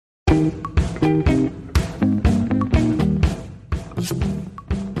Hey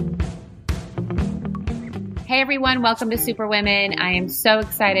everyone, welcome to Superwomen. I am so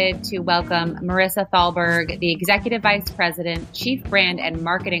excited to welcome Marissa Thalberg, the Executive Vice President, Chief Brand and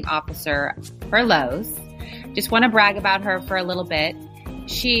Marketing Officer for Lowe's. Just want to brag about her for a little bit.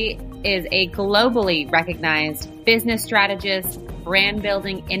 She is a globally recognized business strategist, brand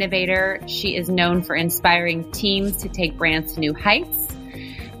building innovator. She is known for inspiring teams to take brands to new heights,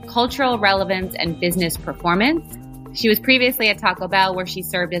 cultural relevance, and business performance. She was previously at Taco Bell, where she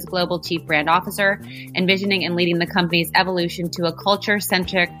served as Global Chief Brand Officer, envisioning and leading the company's evolution to a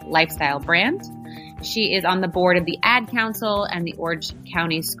culture-centric lifestyle brand. She is on the board of the Ad Council and the Orange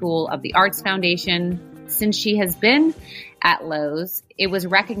County School of the Arts Foundation. Since she has been at Lowe's, it was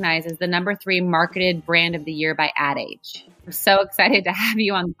recognized as the number 3 marketed brand of the year by Ad Age. I'm so excited to have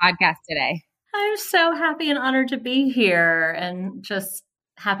you on the podcast today. I'm so happy and honored to be here, and just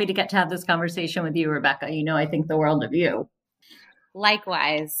happy to get to have this conversation with you, Rebecca. You know, I think the world of you.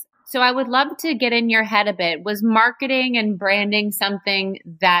 Likewise. So I would love to get in your head a bit. Was marketing and branding something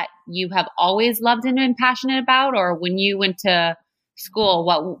that you have always loved and been passionate about? Or when you went to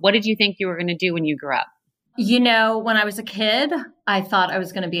school, what did you think you were going to do when you grew up? You know, when I was a kid, I thought I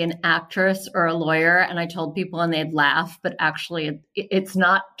was going to be an actress or a lawyer, and I told people and they'd laugh, but actually it's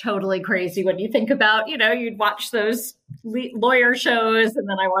not totally crazy when you think about, you know, you'd watch those lawyer shows, and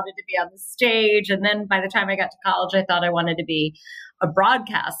then I wanted to be on the stage. And then by the time I got to college, I thought I wanted to be a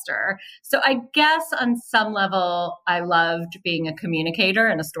broadcaster. So I guess on some level, I loved being a communicator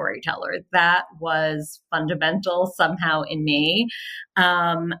and a storyteller. That was fundamental somehow in me.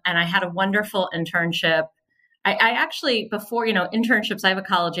 And I had a wonderful internship. I actually, before, you know, internships, I have a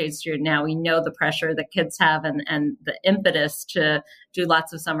college age student now. We know the pressure that kids have and the impetus to do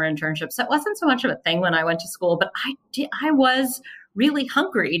lots of summer internships. That wasn't so much of a thing when I went to school, but I was really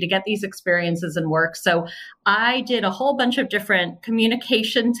hungry to get these experiences and work. So I did a whole bunch of different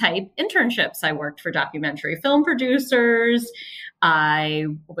communication type internships. I worked for documentary film producers. I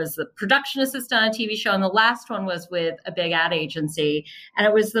was the production assistant on a TV show. And the last one was with a big ad agency. And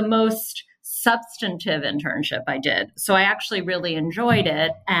it was the most substantive internship I did. So I actually really enjoyed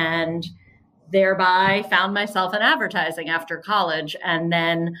it, and thereby found myself in advertising after college, and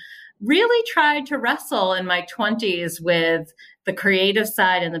then really tried to wrestle in my 20s with the creative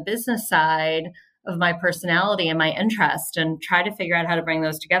side and the business side of my personality and my interest, and try to figure out how to bring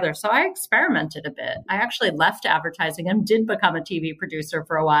those together. So I experimented a bit. I actually left advertising and did become a TV producer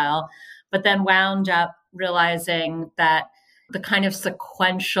for a while, but then wound up realizing that the kind of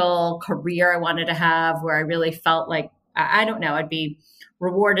sequential career I wanted to have, where I really felt like, I don't know, I'd be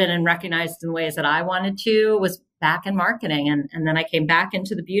rewarded and recognized in ways that I wanted to, was back in marketing. And then I came back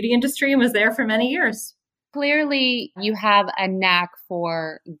into the beauty industry and was there for many years. Clearly, you have a knack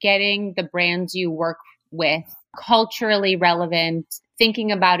for getting the brands you work with culturally relevant,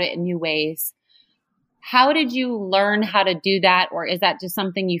 thinking about it in new ways. How did you learn how to do that? Or is that just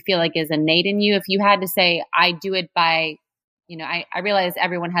something you feel like is innate in you? If you had to say, I do it by, you know, I realize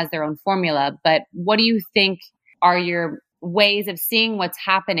everyone has their own formula, but what do you think are your ways of seeing what's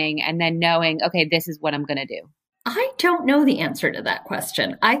happening and then knowing, okay, this is what I'm going to do? I don't know the answer to that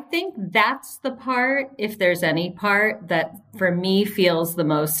question. I think that's the part, if there's any part, that for me feels the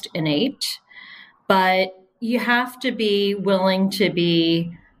most innate. But you have to be willing to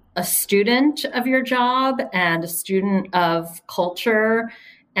be a student of your job and a student of culture,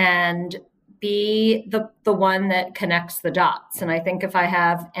 and be the one that connects the dots. And I think if I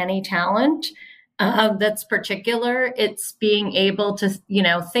have any talent that's particular, it's being able to, you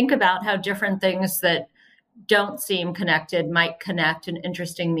know, think about how different things that don't seem connected might connect in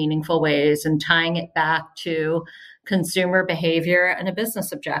interesting, meaningful ways, and tying it back to consumer behavior and a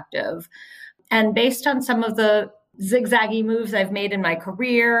business objective. And based on some of the zigzaggy moves I've made in my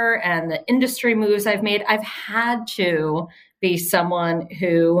career and the industry moves I've made, I've had to be someone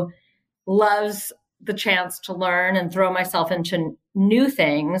who loves the chance to learn and throw myself into new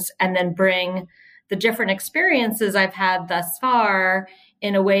things, and then bring the different experiences I've had thus far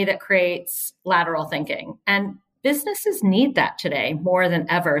in a way that creates lateral thinking. And businesses need that today more than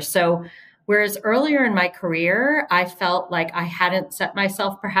ever. So whereas earlier in my career, I felt like I hadn't set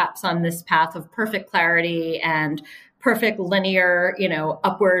myself perhaps on this path of perfect clarity and perfect linear, you know,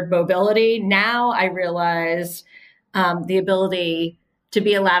 upward mobility, now I realize the ability to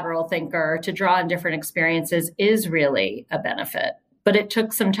be a lateral thinker, to draw on different experiences is really a benefit. But it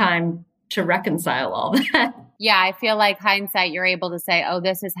took some time to reconcile all that. Yeah, I feel like hindsight, you're able to say, oh,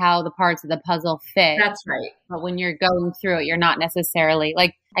 this is how the parts of the puzzle fit. That's right. But when you're going through it, you're not necessarily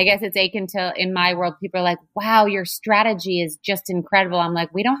like, I guess it's akin to, in my world, people are like, wow, your strategy is just incredible. I'm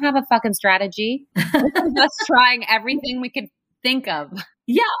like, we don't have a fucking strategy. We're just trying everything we could think of.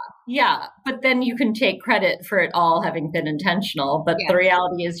 Yeah. Yeah. But then you can take credit for it all having been intentional. But the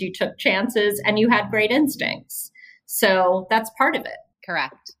reality is you took chances and you had great instincts. So that's part of it.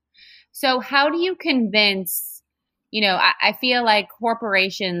 Correct. So how do you convince, I feel like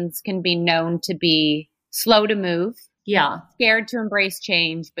corporations can be known to be slow to move. Yeah. Scared to embrace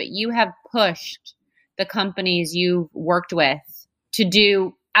change, but you have pushed the companies you've worked with to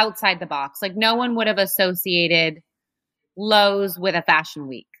do outside the box. Like no one would have associated Lowe's with a fashion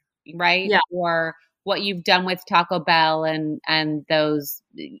week, right? Yeah. Or what you've done with Taco Bell and those,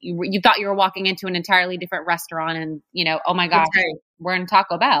 you thought you were walking into an entirely different restaurant and, oh my gosh, we're in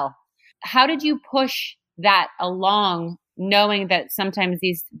Taco Bell. How did you push that along knowing that sometimes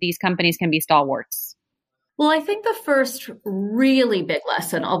these companies can be stalwarts? Well, I think the first really big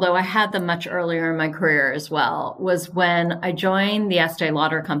lesson, although I had them much earlier in my career as well, was when I joined the Estee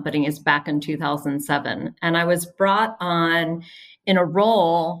Lauder companies back in 2007. And I was brought on in a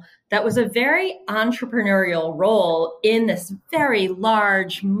role that was a very entrepreneurial role in this very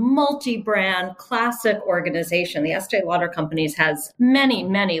large, multi-brand, classic organization. The Estee Lauder companies has many,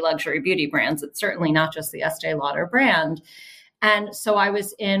 many luxury beauty brands. It's certainly not just the Estee Lauder brand. And so I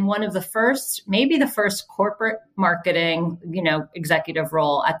was in one of the first, maybe the first corporate marketing, executive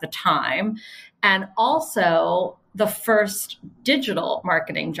role at the time. And also the first digital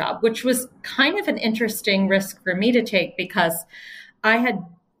marketing job, which was kind of an interesting risk for me to take because I had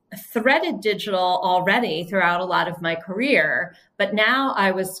threaded digital already throughout a lot of my career, but now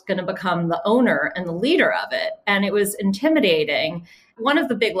I was going to become the owner and the leader of it. And it was intimidating. One of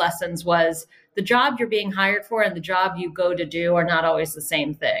the big lessons was the job you're being hired for and the job you go to do are not always the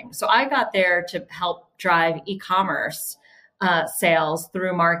same thing. So I got there to help drive e-commerce sales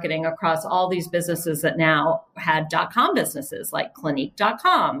through marketing across all these businesses that now had .com businesses like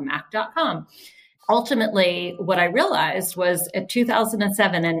Clinique.com, Mac.com. Ultimately, what I realized was at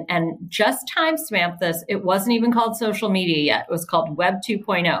 2007, and just timestamp this, it wasn't even called social media yet. It was called Web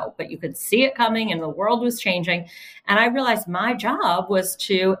 2.0, but you could see it coming and the world was changing. And I realized my job was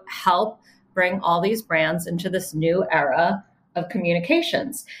to help bring all these brands into this new era of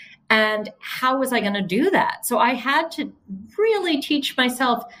communications. And how was I going to do that? So I had to really teach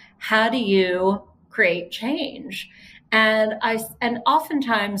myself, how do you create change? And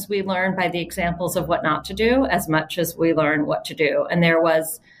oftentimes we learn by the examples of what not to do as much as we learn what to do. And there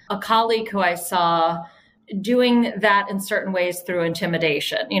was a colleague who I saw doing that in certain ways through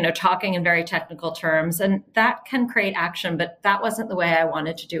intimidation, talking in very technical terms, and that can create action, but that wasn't the way I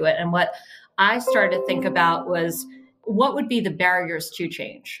wanted to do it. And what I started to think about was, what would be the barriers to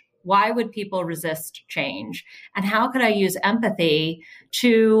change? Why would people resist change? And how could I use empathy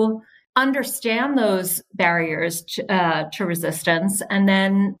to understand those barriers to resistance and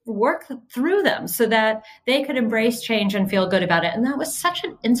then work through them so that they could embrace change and feel good about it. And that was such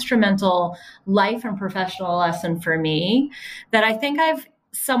an instrumental life and professional lesson for me that I think I've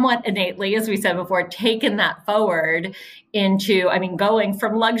somewhat innately, as we said before, taken that forward into, going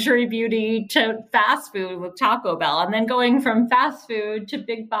from luxury beauty to fast food with Taco Bell, and then going from fast food to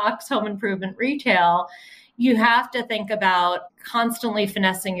big box home improvement retail. You have to think about constantly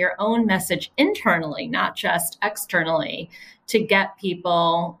finessing your own message internally, not just externally, to get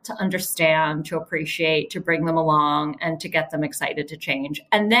people to understand, to appreciate, to bring them along, and to get them excited to change.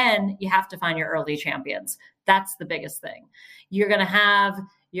 And then you have to find your early champions. That's the biggest thing. You're going to have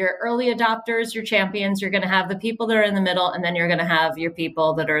your early adopters, your champions. You're going to have the people that are in the middle, and then you're going to have your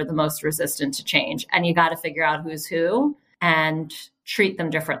people that are the most resistant to change. And you got to figure out who's who and treat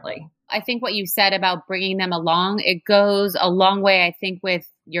them differently. I think what you said about bringing them along, it goes a long way, I think, with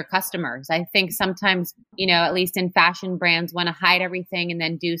your customers. I think sometimes, at least in fashion, brands want to hide everything and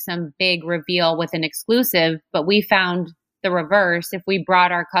then do some big reveal with an exclusive. But we found the reverse. If we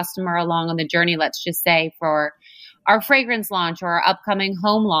brought our customer along on the journey, let's just say for our fragrance launch or our upcoming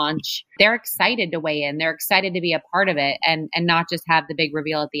home launch, they're excited to weigh in. They're excited to be a part of it and not just have the big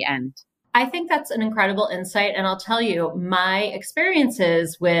reveal at the end. I think that's an incredible insight. And I'll tell you, my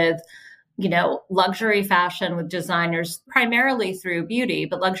experiences with, luxury fashion with designers, primarily through beauty,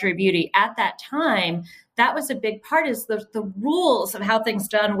 but luxury beauty at that time, that was a big part, is the rules of how things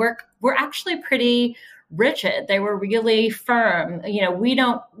done were actually pretty rigid. They were really firm.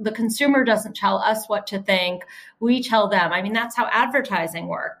 The consumer doesn't tell us what to think. We tell them. That's how advertising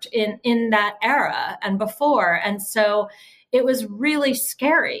worked in that era and before. And so it was really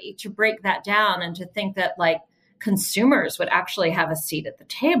scary to break that down and to think that consumers would actually have a seat at the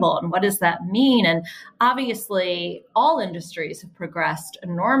table. And what does that mean? And obviously, all industries have progressed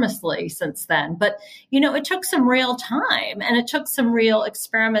enormously since then. But, it took some real time and it took some real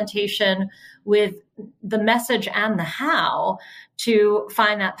experimentation with the message and the how to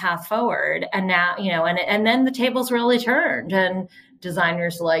find that path forward. And now, and then the tables really turned, and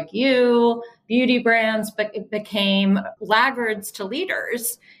designers like you, beauty brands became laggards to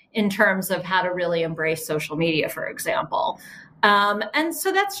leaders in terms of how to really embrace social media, for example. And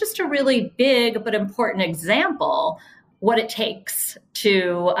so that's just a really big but important example what it takes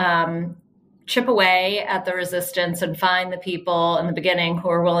to chip away at the resistance and find the people in the beginning who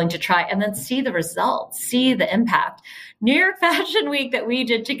are willing to try, and then see the results, see the impact. New York Fashion Week that we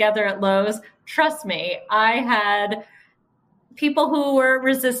did together at Lowe's, trust me, I had people who were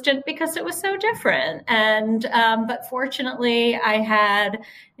resistant because it was so different. And, but fortunately I had an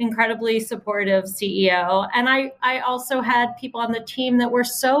incredibly supportive CEO. And I also had people on the team that were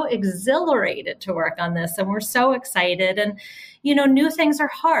so exhilarated to work on this and were so excited. And, new things are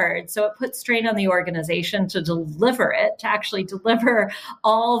hard. So it puts strain on the organization to deliver it, to actually deliver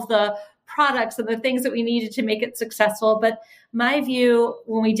all of the products and the things that we needed to make it successful. But my view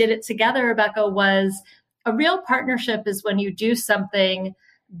when we did it together, Rebecca, was a real partnership is when you do something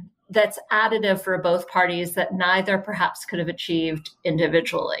that's additive for both parties that neither perhaps could have achieved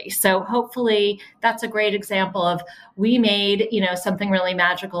individually. So hopefully that's a great example of we made, something really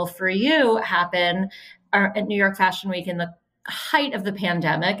magical for you happen at New York Fashion Week in the height of the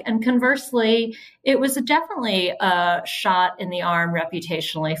pandemic. And conversely, it was definitely a shot in the arm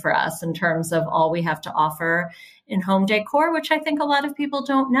reputationally for us in terms of all we have to offer in home decor, which I think a lot of people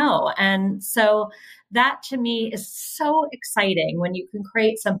don't know. And so that to me is so exciting when you can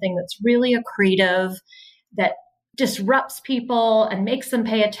create something that's really accretive, that disrupts people and makes them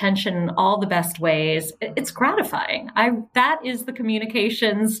pay attention in all the best ways. It's gratifying. That is the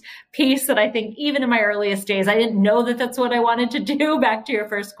communications piece that I think even in my earliest days, I didn't know that that's what I wanted to do, back to your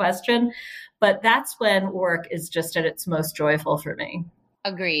first question. But that's when work is just at its most joyful for me.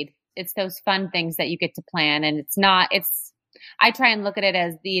 Agreed. It's those fun things that you get to plan, and I try and look at it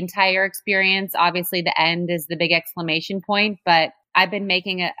as the entire experience. Obviously, the end is the big exclamation point, but I've been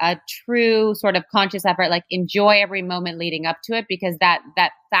making a true sort of conscious effort, like enjoy every moment leading up to it, because that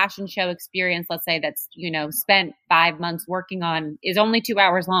fashion show experience, let's say that's, spent 5 months working on, is only 2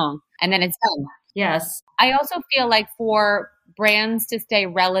 hours long, and then it's done. Yes. I also feel like for brands to stay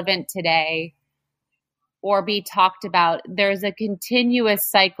relevant today or be talked about, there's a continuous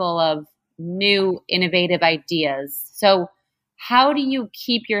cycle of new innovative ideas. So how do you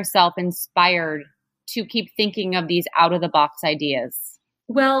keep yourself inspired to keep thinking of these out-of-the-box ideas?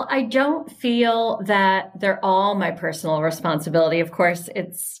 Well, I don't feel that they're all my personal responsibility. Of course,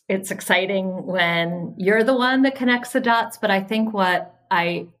 it's exciting when you're the one that connects the dots, but I think what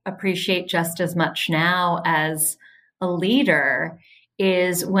I appreciate just as much now as a leader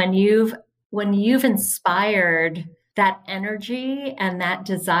is when you've inspired that energy and that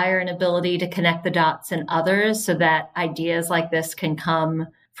desire and ability to connect the dots in others so that ideas like this can come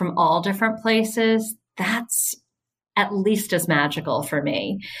from all different places. That's at least as magical for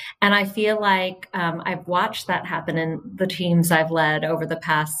me. And I feel like I've watched that happen in the teams I've led over the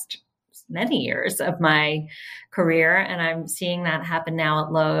past many years of my career. And I'm seeing that happen now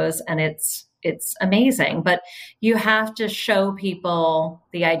at Lowe's, and it's amazing. But you have to show people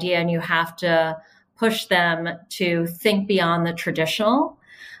the idea, and you have to push them to think beyond the traditional.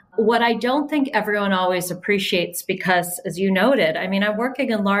 What I don't think everyone always appreciates, because as you noted, I'm working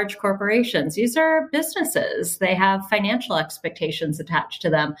in large corporations. These are businesses. They have financial expectations attached to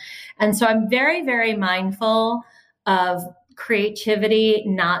them. And so I'm very, very mindful of creativity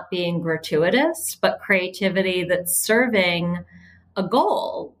not being gratuitous, but creativity that's serving a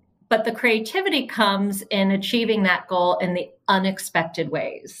goal. But the creativity comes in achieving that goal in the unexpected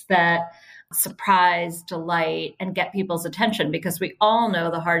ways that surprise, delight, and get people's attention, because we all know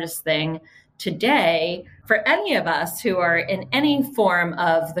the hardest thing today for any of us who are in any form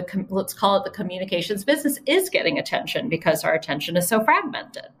of let's call it the communications business, is getting attention, because our attention is so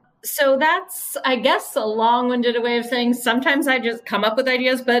fragmented. So that's, I guess, a long-winded way of saying sometimes I just come up with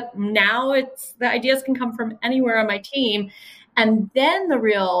ideas, but now the ideas can come from anywhere on my team. And then the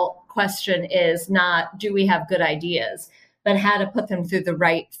real question is not, do we have good ideas, but how to put them through the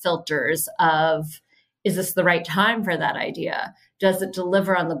right filters of, is this the right time for that idea? Does it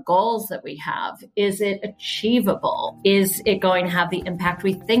deliver on the goals that we have? Is it achievable? Is it going to have the impact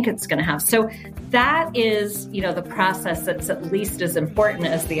we think it's going to have? So that is, the process that's at least as important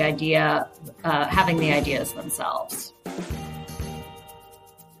as the idea, having the ideas themselves.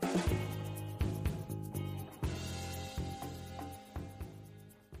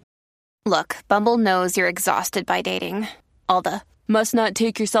 Look, Bumble knows you're exhausted by dating. All the must not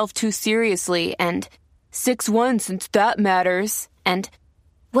take yourself too seriously and 6'1" since that matters. And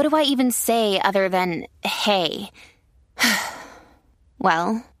what do I even say other than, hey?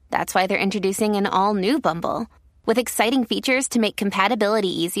 Well, that's why they're introducing an all-new Bumble with exciting features to make compatibility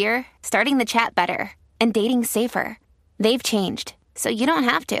easier, starting the chat better, and dating safer. They've changed, so you don't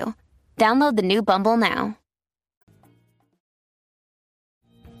have to. Download the new Bumble now.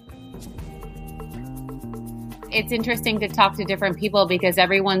 It's interesting to talk to different people because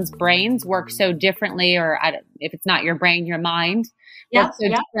everyone's brains work so differently, or if it's not your brain, your mind works so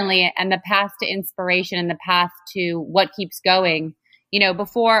differently. And the path to inspiration and the path to what keeps going. You know,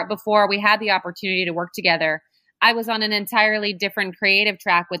 before we had the opportunity to work together, I was on an entirely different creative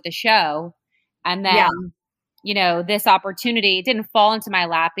track with the show. And then, you know, this opportunity didn't fall into my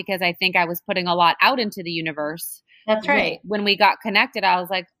lap because I think I was putting a lot out into the universe. That's right. When we got connected, I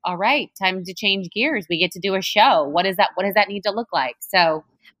was like, all right, time to change gears. We get to do a show. What does that need to look like? So,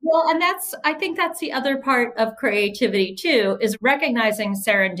 well, and I think that's the other part of creativity too, is recognizing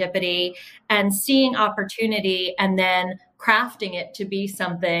serendipity and seeing opportunity and then crafting it to be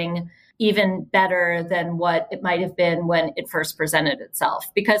something even better than what it might have been when it first presented itself.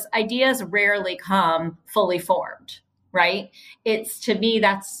 Because ideas rarely come fully formed. Right. It's, to me,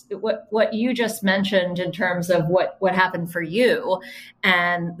 that's what you just mentioned in terms of what happened for you.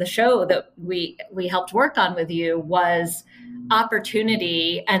 And the show that we helped work on with you was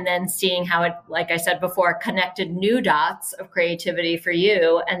opportunity, and then seeing how it, like I said before, connected new dots of creativity for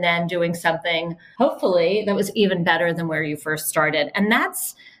you, and then doing something hopefully that was even better than where you first started. And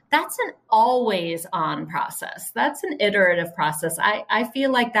that's an always on process. That's an iterative process. I feel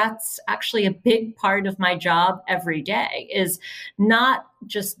like that's actually a big part of my job every day, is not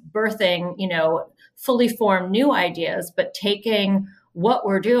just birthing, you know, fully formed new ideas, but taking what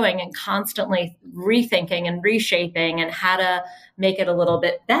we're doing and constantly rethinking and reshaping and how to make it a little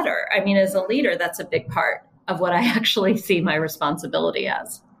bit better. I mean, as a leader, that's a big part of what I actually see my responsibility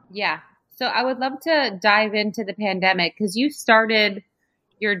as. Yeah. So I would love to dive into the pandemic, because you started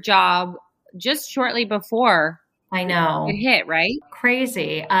your job just shortly before I know it hit, right?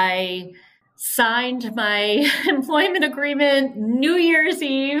 Crazy. I signed my employment agreement New Year's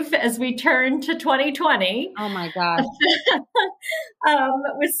Eve as we turned to 2020. Oh my gosh.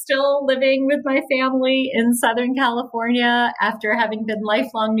 Was still living with my family in Southern California after having been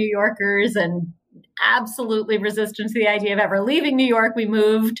lifelong New Yorkers and absolutely resistant to the idea of ever leaving New York. We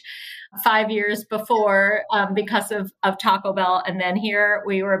moved 5 years before because of Taco Bell. And then here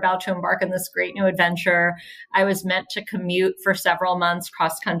we were about to embark on this great new adventure. I was meant to commute for several months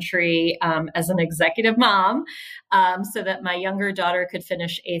cross country as an executive mom so that my younger daughter could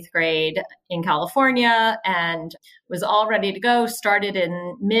finish 8th grade in California, and was all ready to go. Started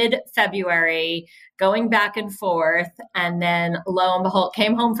in mid-February, going back and forth. And then lo and behold,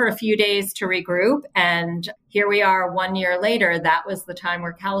 came home for a few days to regroup. And here we are 1 year later. That was the time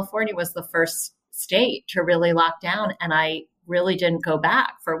where California was the first state to really lock down. And I really didn't go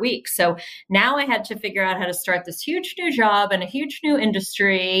back for weeks. So now I had to figure out how to start this huge new job and a huge new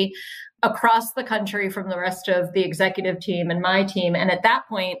industry across the country from the rest of the executive team and my team. And at that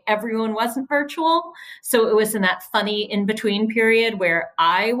point, everyone wasn't virtual. So it was in that funny in-between period where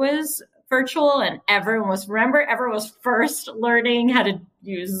I was virtual and everyone was first learning how to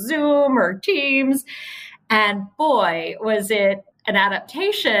use Zoom or Teams. And boy, was it an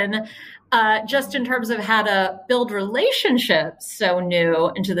adaptation just in terms of how to build relationships so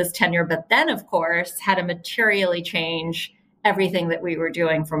new into this tenure. But then, of course, how to materially change everything that we were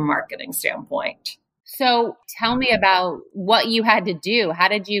doing from a marketing standpoint. So tell me about what you had to do. How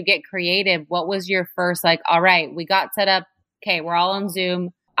did you get creative? What was your first, like, all right, we got set up. Okay, we're all on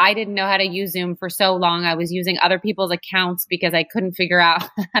Zoom. I didn't know how to use Zoom for so long. I was using other people's accounts because I couldn't figure out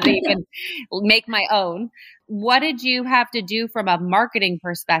how to even make my own. What did you have to do from a marketing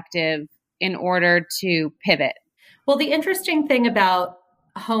perspective in order to pivot? Well, the interesting thing about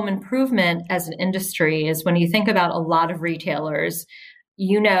home improvement as an industry is when you think about a lot of retailers,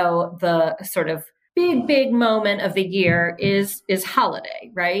 you know, the sort of big moment of the year is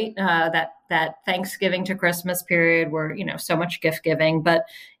holiday, right? That Thanksgiving to Christmas period where, you know, so much gift giving. But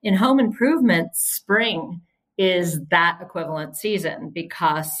in home improvement, spring is that equivalent season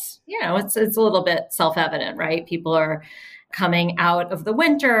because, you know, it's a little bit self-evident, right? People are coming out of the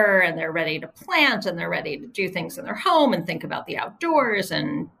winter and they're ready to plant and they're ready to do things in their home and think about the outdoors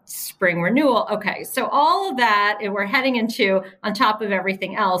and spring renewal. Okay, so all of that, and we're heading into, on top of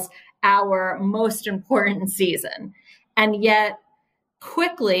everything else, our most important season. And yet,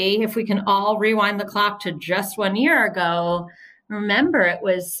 quickly, if we can all rewind the clock to just 1 year ago, remember,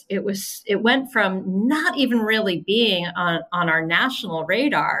 it went from not even really being on our national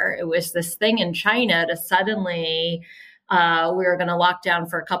radar. It was this thing in China to suddenly we were going to lock down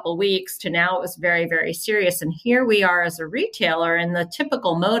for a couple of weeks to now it was very, very serious. And here we are as a retailer, and the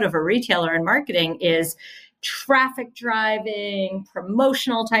typical mode of a retailer in marketing is traffic driving,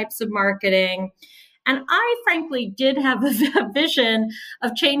 promotional types of marketing. And I frankly did have a vision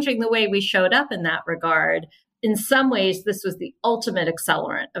of changing the way we showed up in that regard. In some ways, this was the ultimate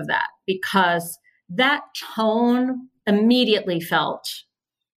accelerant of that, because that tone immediately felt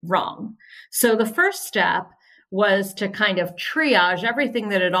wrong. So the first step was to kind of triage everything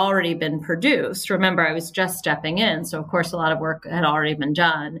that had already been produced. Remember, I was just stepping in. So of course, a lot of work had already been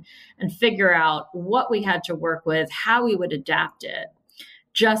done, and figure out what we had to work with, how we would adapt it,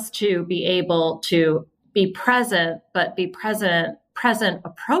 just to be able to be present, but be present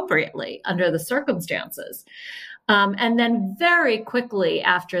appropriately under the circumstances. And then very quickly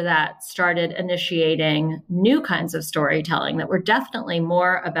after that, started initiating new kinds of storytelling that were definitely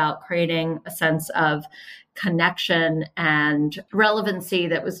more about creating a sense of connection and relevancy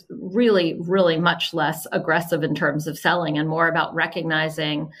that was really, really much less aggressive in terms of selling and more about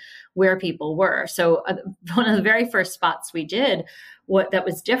recognizing where people were. So one of the very first spots we did, what that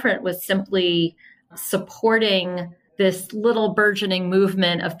was different was simply supporting this little burgeoning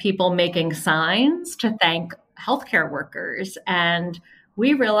movement of people making signs to thank healthcare workers. And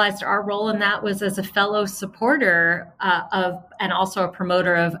we realized our role in that was as a fellow supporter and also a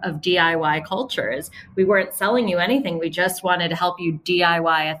promoter of DIY cultures. We weren't selling you anything. We just wanted to help you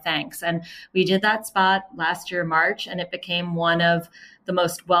DIY a thanks. And we did that spot last year, March, and it became one of the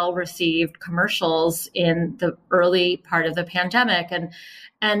most well-received commercials in the early part of the pandemic.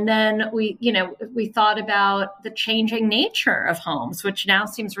 And then we thought about the changing nature of homes, which now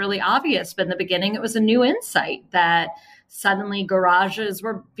seems really obvious. But in the beginning, it was a new insight that suddenly garages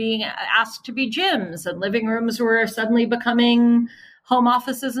were being asked to be gyms, and living rooms were suddenly becoming home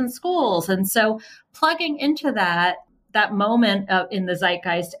offices and schools. And so plugging into that moment in the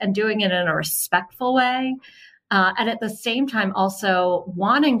zeitgeist and doing it in a respectful way, and at the same time, also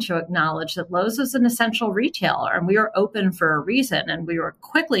wanting to acknowledge that Lowe's is an essential retailer and we were open for a reason. And we were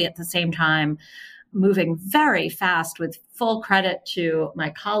quickly at the same time moving very fast, with full credit to my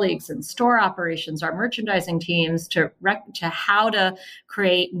colleagues in store operations, our merchandising teams, to how to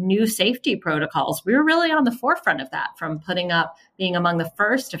create new safety protocols. We were really on the forefront of that, from being among the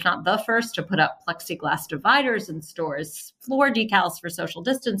first, if not the first, to put up plexiglass dividers in stores, floor decals for social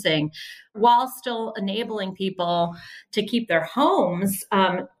distancing, while still enabling people to keep their homes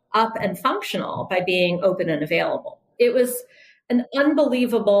up and functional by being open and available. It was an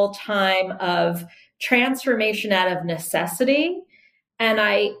unbelievable time of transformation out of necessity. And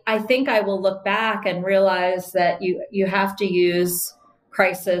I think I will look back and realize that you have to use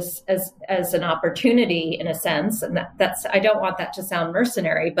crisis as an opportunity, in a sense. And that's, I don't want that to sound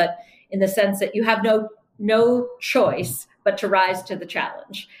mercenary, but in the sense that you have no choice but to rise to the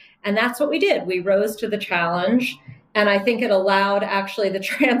challenge. And that's what we did. We rose to the challenge. And I think it allowed actually the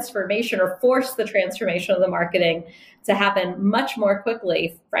transformation, or forced the transformation of the marketing to happen much more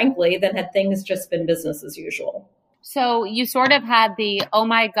quickly, frankly, than had things just been business as usual. So you sort of had the, oh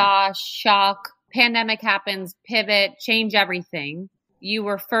my gosh, shock, pandemic happens, pivot, change everything. You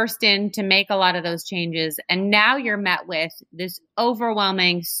were first in to make a lot of those changes. And now you're met with this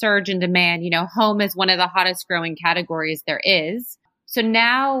overwhelming surge in demand. Home is one of the hottest growing categories there is. So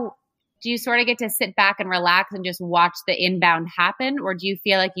now, do you sort of get to sit back and relax and just watch the inbound happen? Or do you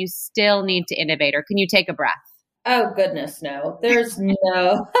feel like you still need to innovate? Or can you take a breath? Oh, goodness, no. There's no,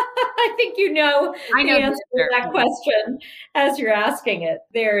 I think I know the answer to that question as you're asking it.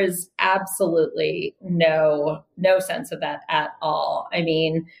 There is absolutely no sense of that at all. I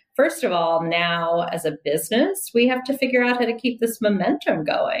mean, first of all, now as a business, we have to figure out how to keep this momentum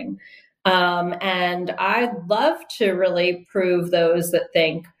going. And I'd love to really prove those that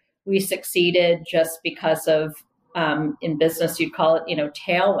think we succeeded just because of, in business, you'd call it,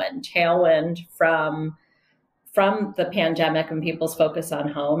 tailwind from the pandemic and people's focus on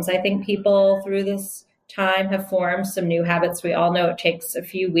homes. I think people through this time have formed some new habits. We all know it takes a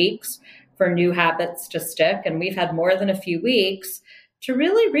few weeks for new habits to stick. And we've had more than a few weeks to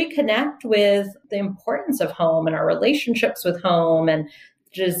really reconnect with the importance of home and our relationships with home, and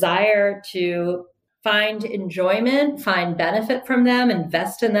desire to find enjoyment, find benefit from them,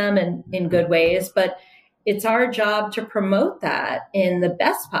 invest in them in good ways. But it's our job to promote that in the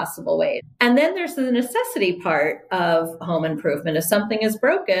best possible way. And then there's the necessity part of home improvement. If something is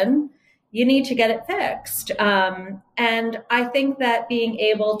broken, you need to get it fixed. And I think that being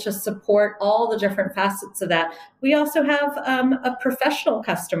able to support all the different facets of that, we also have a professional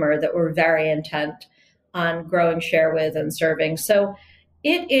customer that we're very intent on growing share with and serving. So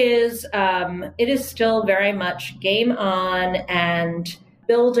it is still very much game on and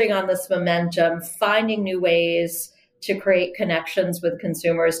building on this momentum, finding new ways to create connections with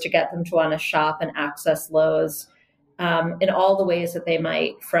consumers to get them to want to shop and access Lowe's in all the ways that they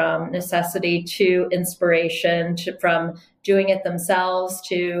might, from necessity to inspiration, from doing it themselves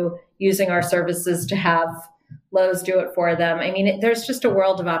to using our services to have Lowe's do it for them. I mean, there's just a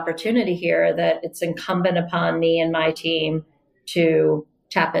world of opportunity here that it's incumbent upon me and my team to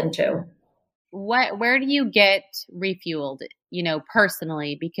tap into. Where do you get refueled,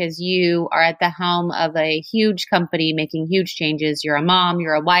 personally, because you are at the helm of a huge company making huge changes. You're a mom,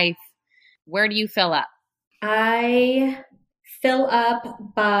 you're a wife. Where do you fill up? I fill up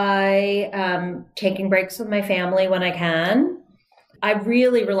by taking breaks with my family when I can. I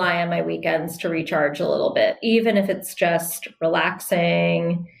really rely on my weekends to recharge a little bit, even if it's just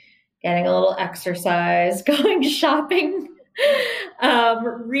relaxing, getting a little exercise, going shopping,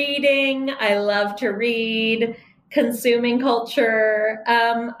 reading. I love to read, consuming culture.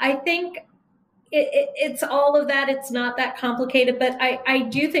 I think it's all of that. It's not that complicated, but I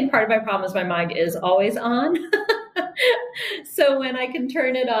do think part of my problem is my mind is always on. So when I can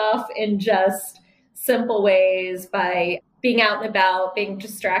turn it off in just simple ways by being out and about, being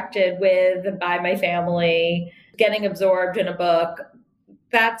distracted by my family, getting absorbed in a book,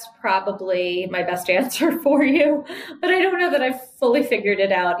 that's probably my best answer for you. But I don't know that I've fully figured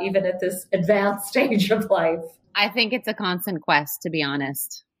it out, even at this advanced stage of life. I think it's a constant quest, to be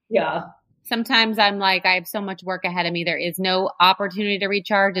honest. Yeah. Sometimes I'm like, I have so much work ahead of me. There is no opportunity to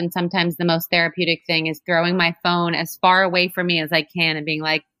recharge. And sometimes the most therapeutic thing is throwing my phone as far away from me as I can and being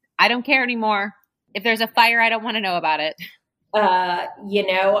like, I don't care anymore. If there's a fire, I don't want to know about it. I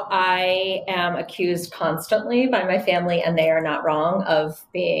am accused constantly by my family, and they are not wrong, of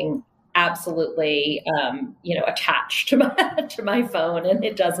being absolutely, attached to my phone, and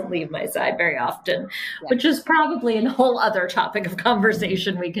it doesn't leave my side very often, which is probably a whole other topic of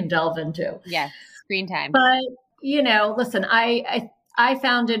conversation we can delve into. Yes, screen time. But, listen, I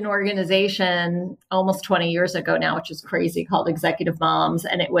founded an organization almost 20 years ago now, which is crazy, called Executive Moms.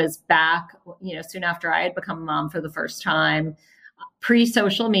 And it was back, soon after I had become a mom for the first time,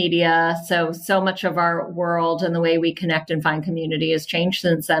 pre-social media. So much of our world and the way we connect and find community has changed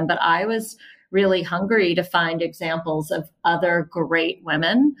since then. But I was really hungry to find examples of other great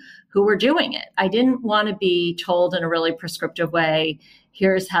women who were doing it. I didn't want to be told in a really prescriptive way,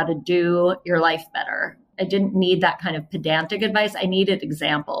 here's how to do your life better. I didn't need that kind of pedantic advice. I needed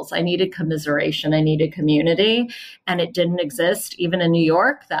examples. I needed commiseration. I needed community. And it didn't exist even in New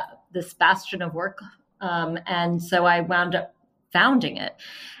York, this bastion of work. And so I wound up founding it.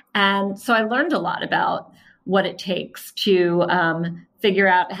 And so I learned a lot about what it takes to figure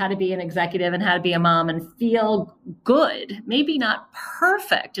out how to be an executive and how to be a mom and feel good. Maybe not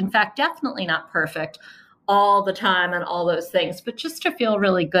perfect. In fact, definitely not perfect all the time and all those things, but just to feel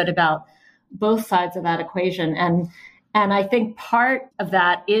really good about both sides of that equation. And I think part of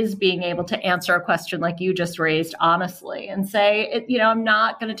that is being able to answer a question like you just raised honestly and say, I'm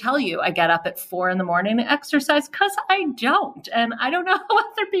not going to tell you I get up at 4 a.m. to exercise, because I don't. And I don't know how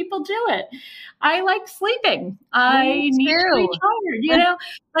other people do it. I like sleeping. I need to be tired,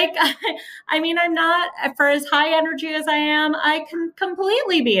 I'm not, for as high energy as I am, I can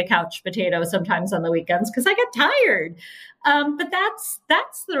completely be a couch potato sometimes on the weekends because I get tired. But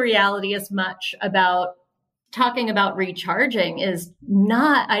that's the reality. As much about talking about recharging is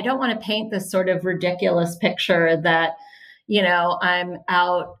not, I don't want to paint this sort of ridiculous picture that, I'm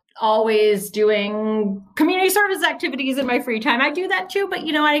out always doing community service activities in my free time. I do that too, but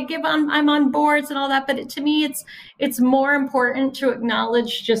I'm on boards and all that. But to me, it's more important to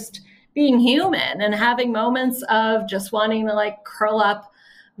acknowledge just being human and having moments of just wanting to curl up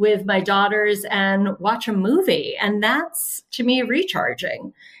with my daughters and watch a movie. And that's, to me,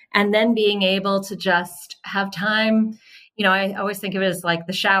 recharging. And then being able to just have time, I always think of it as like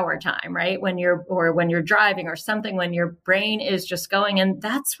the shower time, right? When you're driving or something, when your brain is just going. And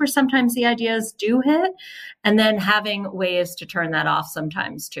that's where sometimes the ideas do hit. And then having ways to turn that off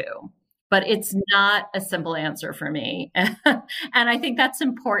sometimes too. But it's not a simple answer for me. And I think that's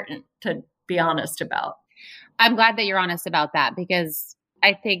important to be honest about. I'm glad that you're honest about that, because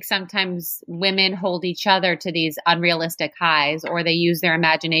I think sometimes women hold each other to these unrealistic highs, or they use their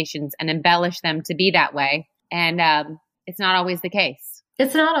imaginations and embellish them to be that way. And it's not always the case.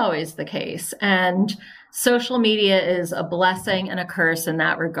 It's not always the case. And social media is a blessing and a curse in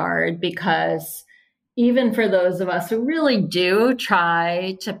that regard, because even for those of us who really do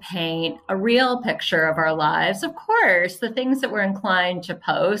try to paint a real picture of our lives, of course, the things that we're inclined to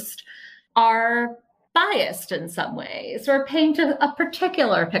post are biased in some ways or paint a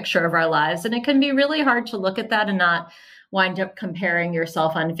particular picture of our lives. And it can be really hard to look at that and not wind up comparing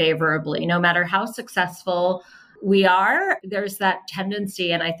yourself unfavorably. No matter how successful we are, there's that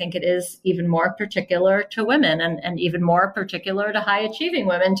tendency, and I think it is even more particular to women and even more particular to high achieving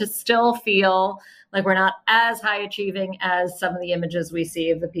women, to still feel like we're not as high achieving as some of the images we see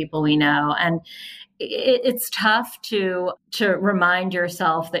of the people we know. And it's tough to remind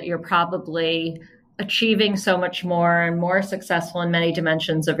yourself that you're probably achieving so much more and more successful in many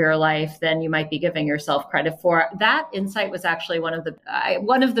dimensions of your life than you might be giving yourself credit for. That insight was actually one of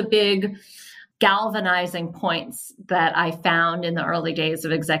the big galvanizing points that I found in the early days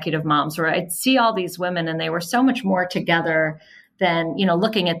of Executive Moms, where I'd see all these women and they were so much more together than,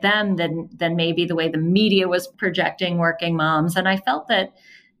 looking at them than maybe the way the media was projecting working moms. And I felt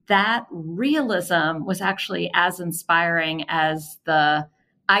that realism was actually as inspiring as the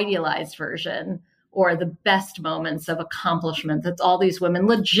idealized version or the best moments of accomplishment that all these women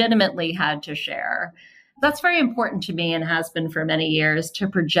legitimately had to share. That's very important to me and has been for many years, to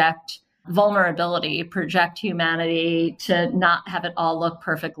project vulnerability, project humanity, to not have it all look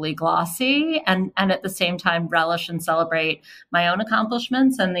perfectly glossy, and at the same time relish and celebrate my own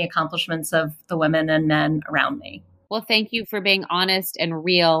accomplishments and the accomplishments of the women and men around me. Well, thank you for being honest and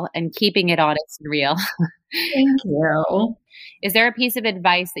real and keeping it honest and real. Thank you. Is there a piece of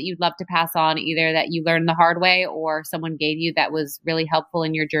advice that you'd love to pass on, either that you learned the hard way or someone gave you that was really helpful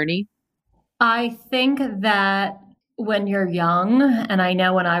in your journey? I think that when you're young, and I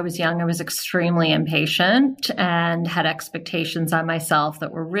know when I was young, I was extremely impatient and had expectations on myself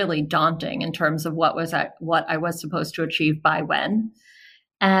that were really daunting in terms of what I was supposed to achieve by when.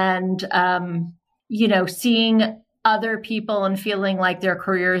 And, seeing other people and feeling like their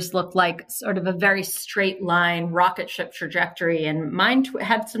careers looked like sort of a very straight line rocket ship trajectory, and mine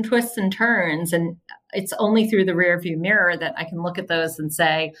had some twists and turns. And it's only through the rearview mirror that I can look at those and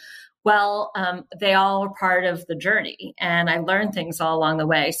say, well, they all were part of the journey, and I learned things all along the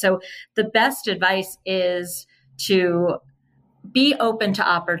way. So the best advice is to be open to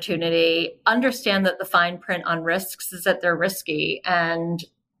opportunity, understand that the fine print on risks is that they're risky, and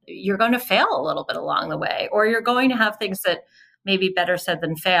you're going to fail a little bit along the way, or you're going to have things that, maybe better said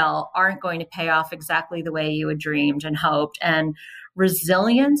than fail, aren't going to pay off exactly the way you had dreamed and hoped. And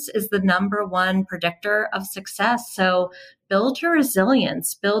resilience is the number one predictor of success. So build your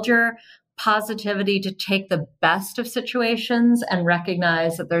resilience, build your positivity to take the best of situations and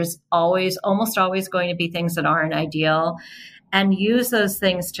recognize that there's almost always going to be things that aren't ideal, and use those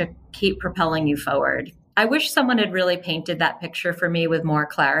things to keep propelling you forward. I wish someone had really painted that picture for me with more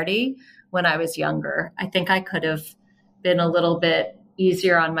clarity when I was younger. I think I could have been a little bit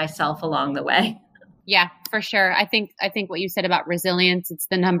easier on myself along the way. Yeah, for sure. I think what you said about resilience, it's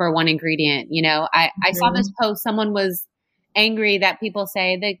the number one ingredient. I saw this post, someone was angry that people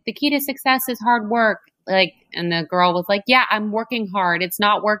say the key to success is hard work. And the girl was like, yeah, I'm working hard. It's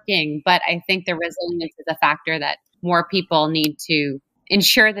not working. But I think the resilience is a factor that more people need to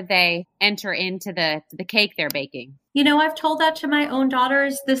ensure that they enter into the cake they're baking. I've told that to my own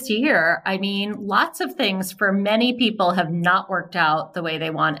daughters this year. I mean, lots of things for many people have not worked out the way they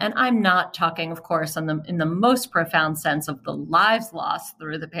want. And I'm not talking, of course, in the most profound sense of the lives lost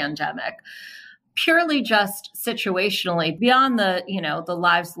through the pandemic, purely just situationally, beyond the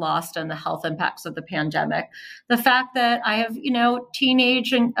lives lost and the health impacts of the pandemic. The fact that I have,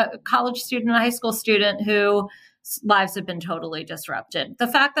 teenage and a college student, a high school student who lives have been totally disrupted. The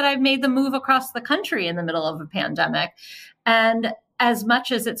fact that I've made the move across the country in the middle of a pandemic. And as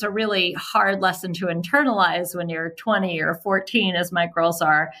much as it's a really hard lesson to internalize when you're 20 or 14, as my girls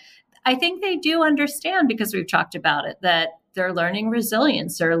are, I think they do understand, because we've talked about it, that they're learning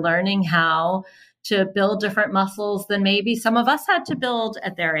resilience. They're learning how to build different muscles than maybe some of us had to build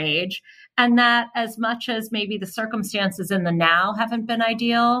at their age. And that as much as maybe the circumstances in the now haven't been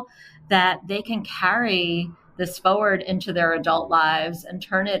ideal, that they can carry this forward into their adult lives and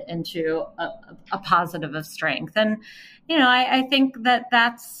turn it into a positive of strength. And, I think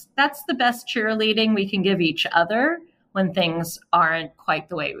that's the best cheerleading we can give each other when things aren't quite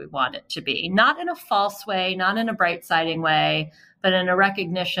the way we want it to be. Not in a false way, not in a bright-siding way, but in a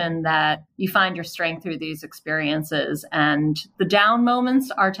recognition that you find your strength through these experiences. And the down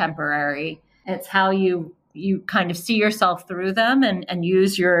moments are temporary. It's how you kind of see yourself through them and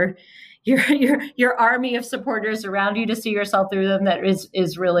use your your army of supporters around you to see yourself through them, that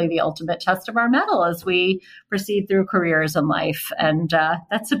is really the ultimate test of our mettle as we proceed through careers in life. And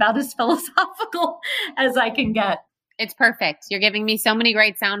that's about as philosophical as I can get. It's perfect. You're giving me so many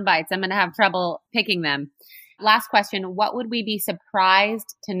great sound bites. I'm going to have trouble picking them. Last question. What would we be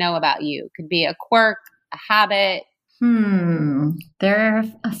surprised to know about you? Could be a quirk, a habit. There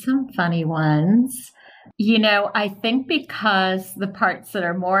are some funny ones. I think because the parts that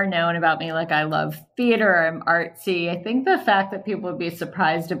are more known about me, like I love theater, I'm artsy, I think the fact that people would be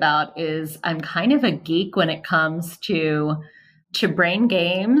surprised about is I'm kind of a geek when it comes to brain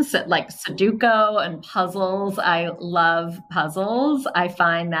games like Sudoku and puzzles. I love puzzles. I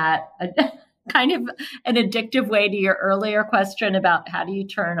find that kind of an addictive way to your earlier question about how do you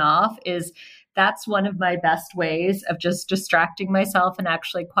turn off is that's one of my best ways of just distracting myself and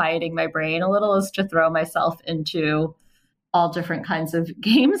actually quieting my brain a little is to throw myself into all different kinds of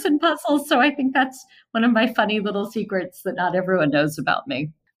games and puzzles. So I think that's one of my funny little secrets that not everyone knows about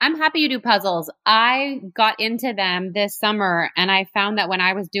me. I'm happy you do puzzles. I got into them this summer and I found that when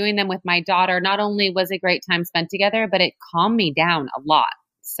I was doing them with my daughter, not only was it a great time spent together, but it calmed me down a lot.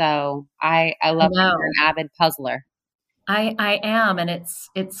 So I love that you're an avid puzzler. I am. And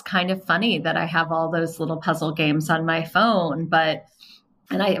it's kind of funny that I have all those little puzzle games on my phone,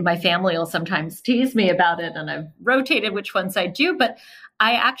 my family will sometimes tease me about it and I've rotated which ones I do, but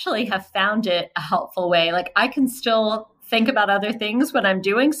I actually have found it a helpful way. Like I can still think about other things when I'm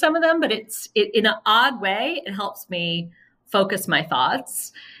doing some of them, but it in an odd way, it helps me focus my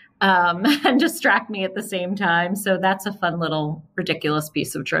thoughts and distract me at the same time. So that's a fun little ridiculous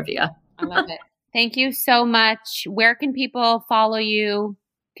piece of trivia. I love it. Thank you so much. Where can people follow you,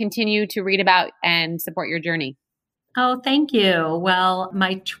 continue to read about and support your journey? Oh, thank you. Well,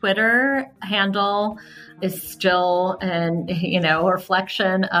 my Twitter handle is still a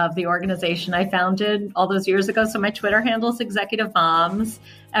reflection of the organization I founded all those years ago. So my Twitter handle is Executive Moms.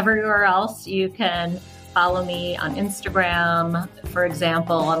 Everywhere else, you can follow me on Instagram, for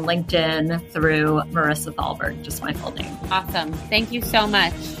example, on LinkedIn through Marissa Thalberg, just my full name. Awesome. Thank you so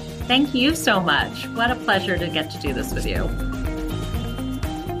much. Thank you so much. What a pleasure to get to do this with you.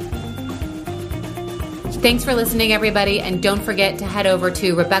 Thanks for listening, everybody. And don't forget to head over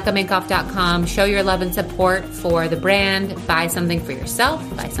to RebeccaMinkoff.com. Show your love and support for the brand. Buy something for yourself.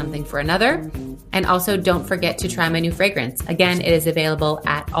 Buy something for another. And also don't forget to try my new fragrance. Again, it is available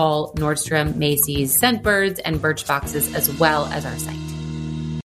at all Nordstrom, Macy's, Scentbirds, and Birchboxes, as well as our site.